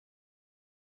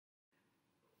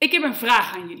Ik heb een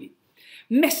vraag aan jullie.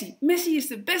 Messi is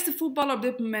de beste voetballer op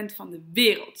dit moment van de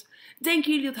wereld.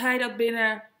 Denken jullie dat hij dat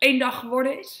binnen 1 dag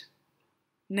geworden is?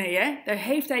 Nee hè, daar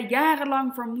heeft hij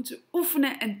jarenlang voor moeten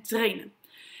oefenen en trainen.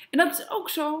 En dat is ook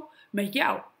zo met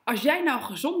jou. Als jij nou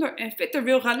gezonder en fitter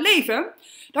wil gaan leven,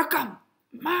 dat kan.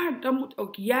 Maar dan moet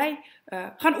ook jij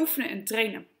gaan oefenen en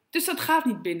trainen. Dus dat gaat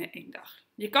niet binnen 1 dag.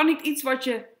 Je kan niet iets wat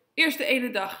je eerst de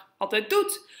ene dag altijd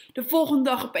doet, de volgende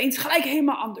dag opeens gelijk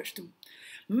helemaal anders doen.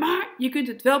 Maar je kunt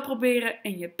het wel proberen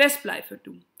en je best blijven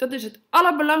doen. Dat is het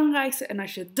allerbelangrijkste en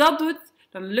als je dat doet,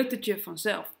 dan lukt het je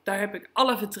vanzelf. Daar heb ik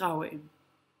alle vertrouwen in.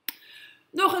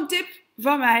 Nog een tip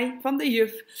van mij, van de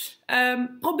juf.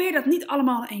 Probeer dat niet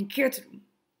allemaal in 1 keer te doen.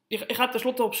 Je gaat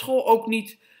tenslotte op school ook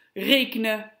niet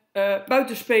rekenen,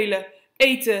 buiten spelen,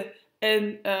 eten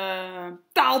en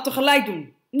taal tegelijk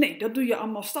doen. Nee, dat doe je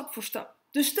allemaal stap voor stap.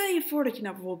 Dus stel je voor dat je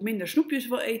nou bijvoorbeeld minder snoepjes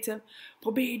wil eten.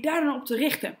 Probeer je daar dan op te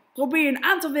richten. Probeer je een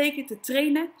aantal weken te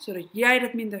trainen, zodat jij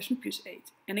dat minder snoepjes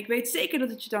eet. En ik weet zeker dat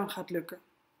het je dan gaat lukken.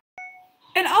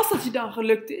 En als dat je dan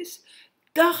gelukt is,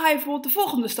 dan ga je bijvoorbeeld de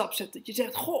volgende stap zetten. Dat je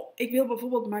zegt, goh, ik wil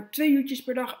bijvoorbeeld maar 2 uurtjes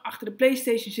per dag achter de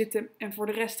PlayStation zitten. En voor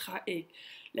de rest ga ik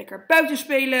lekker buiten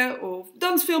spelen of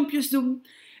dansfilmpjes doen.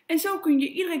 En zo kun je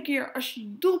iedere keer als je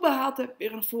het doel behaald hebt,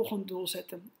 weer een volgend doel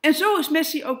zetten. En zo is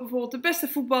Messi ook bijvoorbeeld de beste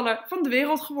voetballer van de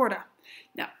wereld geworden.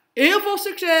 Nou, heel veel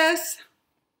succes!